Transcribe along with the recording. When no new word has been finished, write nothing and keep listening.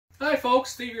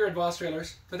folks, Steve here at Vos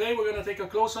Trailers. Today we're going to take a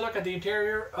closer look at the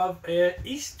interior of a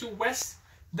East to West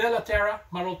Della Terra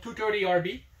Model 230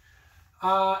 RB.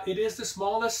 It is the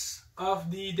smallest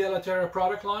of the Della Terra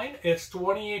product line. It's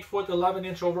 28 foot 11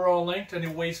 inch overall length and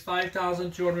it weighs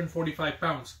 5,245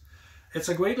 pounds. It's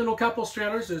a great little couple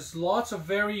trailers. There's lots of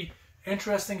very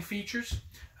interesting features.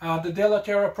 The Della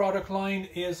Terra product line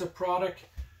is a product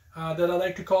that I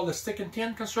like to call the stick and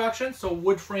tin construction, so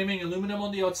wood framing, aluminum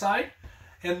on the outside.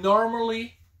 And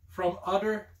normally from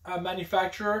other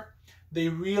manufacturer, they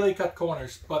really cut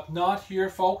corners, but not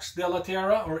here, folks. Della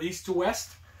Terra or East to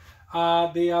West,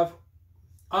 they have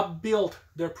upbuilt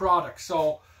their product.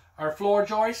 So our floor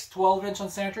joist, 12 inch on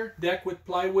center, deck with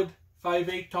plywood,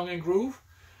 5/8 tongue and groove.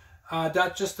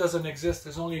 That just doesn't exist.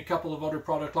 There's only a couple of other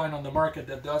product line on the market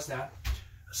that does that.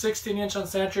 16 inch on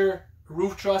center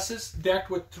roof trusses, decked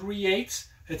with 3/8.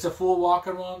 It's a full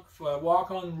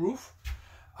walk-on roof.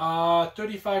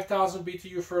 35,000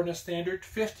 BTU furnace standard,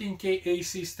 15K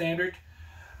AC standard,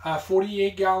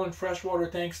 48 gallon freshwater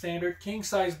tank standard, king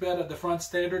size bed at the front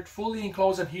standard, fully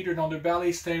enclosed and heated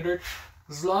underbelly standard.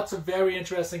 There's lots of very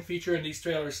interesting feature in these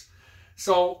trailers.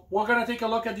 So we're going to take a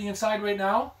look at the inside right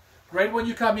now. Right when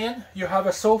you come in, you have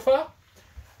a sofa.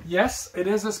 Yes, it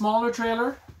is a smaller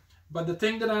trailer, but the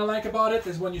thing that I like about it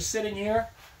is when you're sitting here,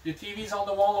 your TV's on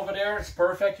the wall over there. It's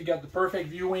perfect. You got the perfect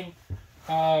viewing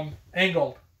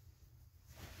angle.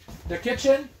 The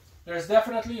kitchen, there's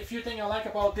definitely a few things I like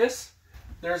about this.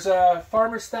 There's a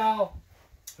farmer style,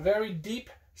 very deep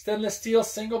stainless steel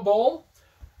single bowl,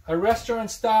 a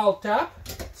restaurant style tap,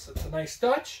 so it's a nice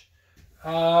touch.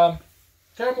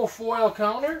 Thermofoil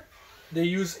counter. They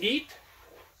use heat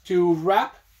to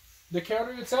wrap the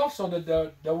counter itself so that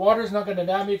the water is not going to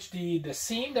damage the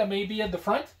seam that may be at the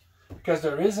front, because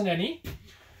there isn't any.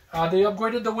 They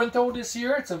upgraded the window this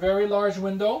year. It's a very large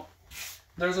window.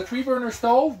 There's a 3-burner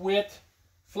stove with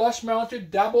flush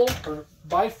mounted double or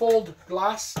bifold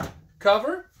glass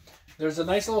cover. There's a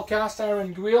nice little cast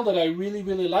iron grill that I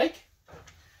really like.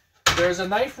 There's a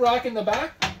knife rack in the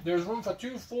back. There's room for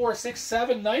 2, 4, 6,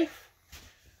 7 knife.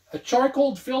 A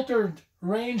charcoal filtered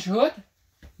range hood,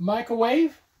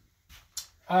 microwave,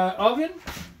 oven,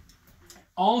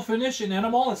 all finished in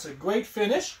enamel. It's a great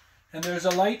finish, and there's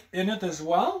a light in it as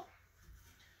well.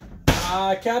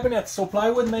 Cabinets, so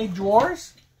plywood made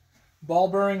drawers, ball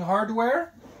bearing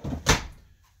hardware.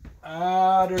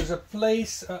 There's a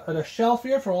place, a shelf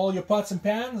here for all your pots and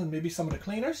pans and maybe some of the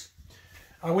cleaners.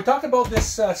 We talked about this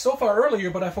sofa earlier,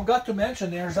 but I forgot to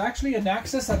mention there's actually an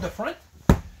access at the front.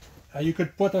 You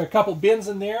could put a couple bins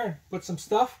in there and put some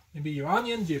stuff, maybe your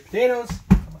onions, your potatoes,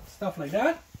 stuff like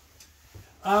that.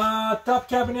 Top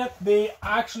cabinet, they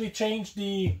actually changed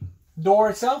the door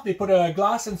itself. They put a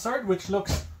glass insert, which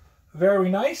looks very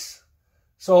nice.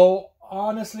 So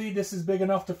honestly, this is big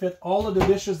enough to fit all of the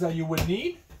dishes that you would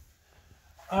need.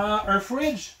 Our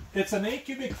fridge, it's an 8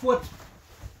 cubic foot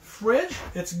fridge.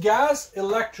 It's gas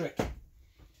electric.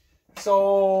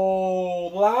 So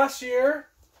last year,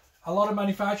 a lot of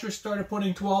manufacturers started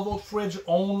putting 12-volt fridge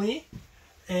only,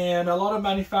 and a lot of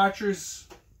manufacturers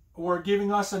were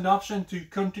giving us an option to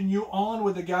continue on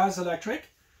with the gas electric.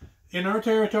 In our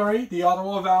territory, the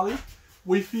Ottawa Valley,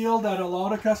 we feel that a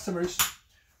lot of customers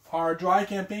are dry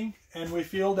camping, and we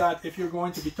feel that if you're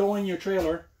going to be towing your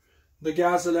trailer, the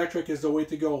gas electric is the way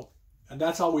to go. And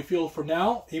that's how we feel for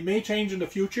now. It may change in the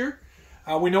future.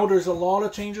 We know there's a lot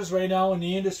of changes right now in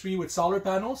the industry with solar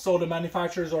panels, so the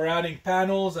manufacturers are adding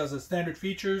panels as a standard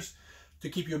features to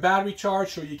keep your battery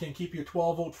charged so you can keep your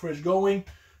 12-volt fridge going.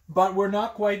 But we're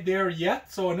not quite there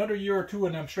yet, so another year or two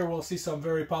and I'm sure we'll see some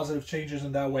very positive changes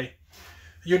in that way.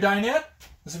 Your dinette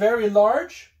is very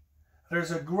large.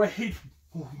 There's a great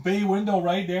bay window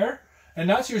right there, and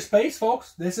that's your space,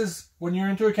 folks. This is when you're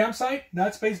into a campsite,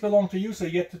 that space belongs to you, so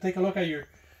you get to take a look at your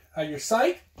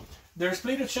site. There's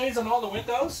pleated shades on all the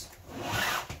windows.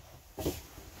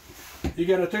 You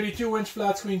get a 32-inch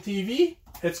flat screen TV.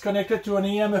 It's connected to an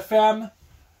AM/FM,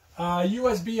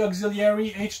 USB auxiliary,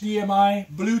 HDMI,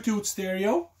 Bluetooth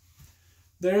stereo.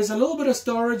 There's a little bit of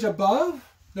storage above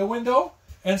the window,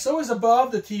 and so is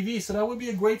above the TV, so that would be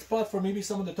a great spot for maybe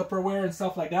some of the Tupperware and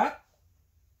stuff like that.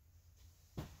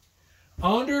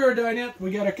 Under our dinette,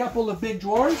 we got a couple of big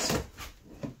drawers,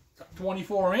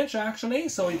 24-inch actually,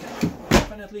 so you can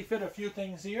definitely fit a few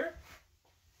things here.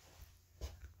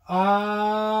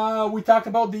 We talked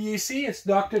about the AC, it's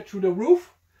ducted through the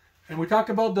roof. And we talked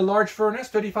about the large furnace,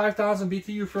 35,000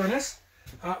 BTU furnace.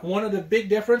 One of the big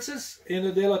differences in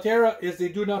the Della Terra is they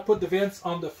do not put the vents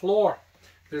on the floor.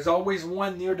 There's always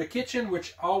one near the kitchen,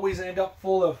 which always end up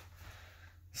full of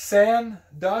sand,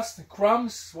 dust,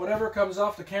 crumbs, whatever comes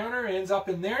off the counter ends up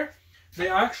in there. they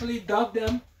actually dug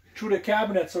them through the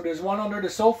cabinet. So there's one under the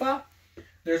sofa,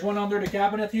 there's one under the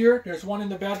cabinet here, there's one in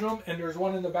the bedroom, and there's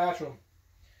one in the bathroom.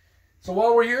 So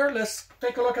while we're here, let's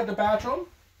take a look at the bathroom.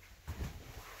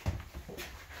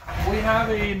 We have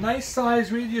a nice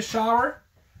size radius shower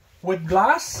with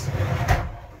glass,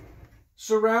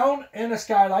 surround, and a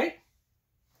skylight.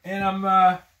 And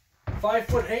I'm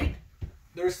 5'8".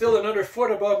 There's still another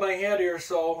foot above my head here,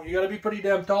 so you gotta be pretty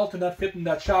damn tall to not fit in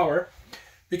that shower.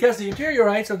 Because the interior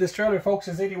height of this trailer, folks,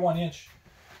 is 81 inch.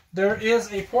 There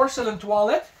is a porcelain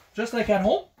toilet, just like at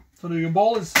home. So your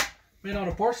bowl is made out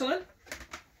of porcelain.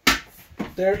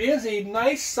 There is a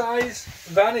nice size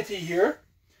vanity here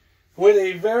with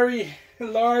a very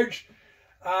large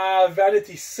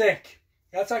vanity sink.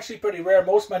 That's actually pretty rare.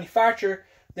 Most manufacturers,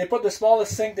 they put the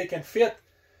smallest sink they can fit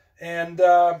and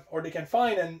or they can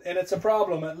find, and it's a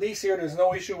problem. At least here there's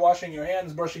no issue washing your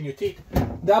hands, brushing your teeth.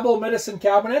 Double medicine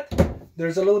cabinet.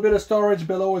 There's a little bit of storage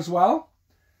below as well.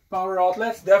 Power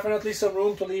outlets, definitely some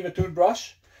room to leave a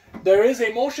toothbrush. There is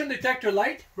a motion detector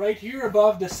light right here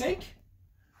above the sink.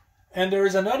 And there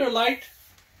is another light,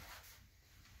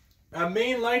 a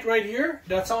main light right here,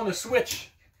 that's on the switch.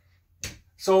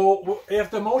 So if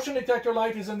the motion detector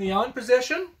light is in the on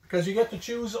position, because you get to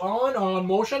choose on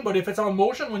motion, but if it's on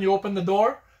motion, when you open the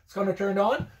door, it's going to turn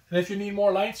on. And if you need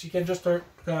more lights, you can just turn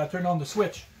on the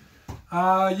switch.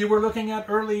 You were looking at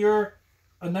earlier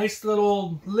a nice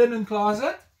little linen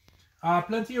closet.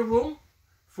 Plenty of room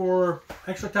for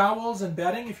extra towels and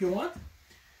bedding if you want.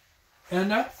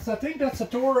 And I think that's a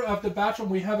tour of the bathroom.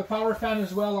 We have a power fan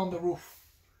as well on the roof.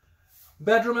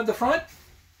 Bedroom at the front.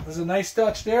 There's a nice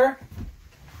touch there.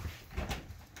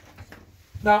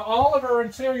 Now all of our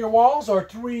interior walls are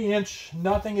 3-inch.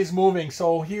 Nothing is moving.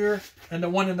 So here and the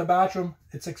one in the bathroom,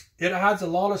 it adds a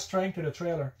lot of strength to the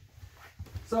trailer.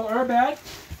 So our bed,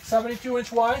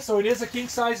 72-inch wide. So it is a king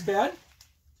size bed.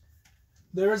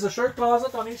 There is a shirt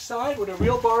closet on each side with a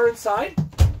real bar inside.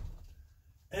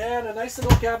 And a nice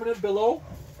little cabinet below.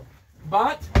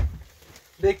 But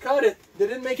they cut it. They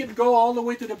didn't make it go all the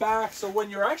way to the back. So when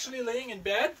you're actually laying in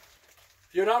bed,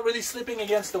 you're not really sleeping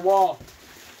against the wall.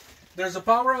 There's a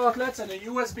power outlets and a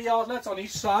USB outlets on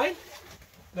each side.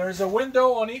 There's a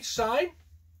window on each side.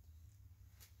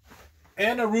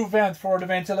 And a roof vent for the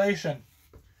ventilation.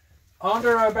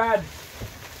 Under our bed,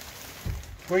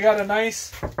 we got a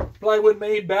nice plywood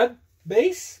made bed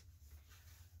base.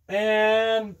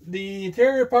 And the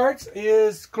interior parts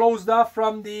is closed off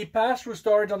from the pass-through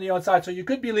storage on the outside. So you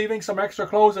could be leaving some extra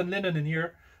clothes and linen in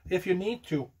here if you need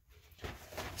to.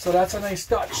 So that's a nice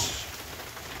touch.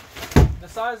 The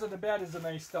size of the bed is a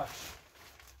nice touch.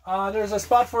 There's a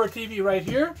spot for a TV right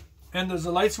here. And there's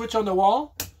a light switch on the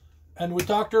wall. And we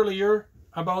talked earlier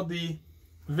about the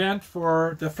vent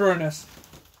for the furnace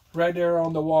right there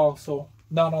on the wall. So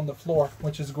not on the floor,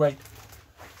 which is great.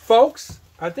 Folks,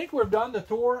 I think we've done the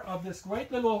tour of this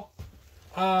great little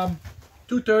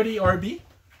 230 RB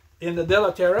in the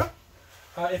Della Terra.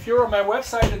 If you're on my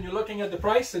website and you're looking at the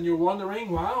price and you're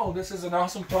wondering, wow, this is an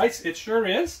awesome price, it sure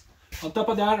is. On top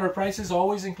of that, our prices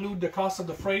always include the cost of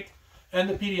the freight and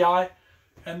the PDI,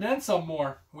 and then some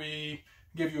more. We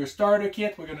give you a starter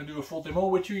kit. We're going to do a full demo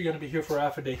with you. You're going to be here for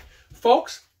half a day.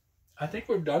 Folks, I think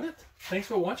we've done it. Thanks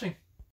for watching.